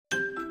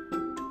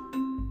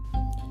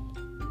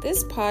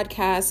This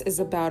podcast is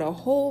about a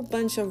whole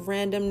bunch of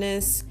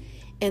randomness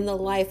in the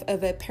life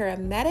of a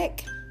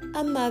paramedic,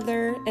 a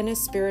mother, and a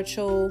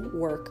spiritual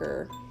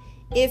worker.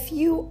 If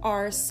you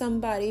are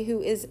somebody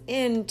who is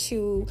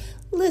into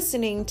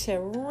listening to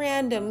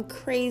random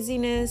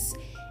craziness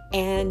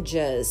and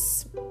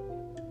just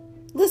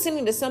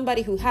listening to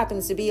somebody who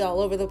happens to be all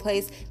over the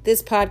place,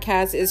 this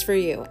podcast is for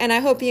you. And I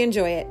hope you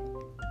enjoy it.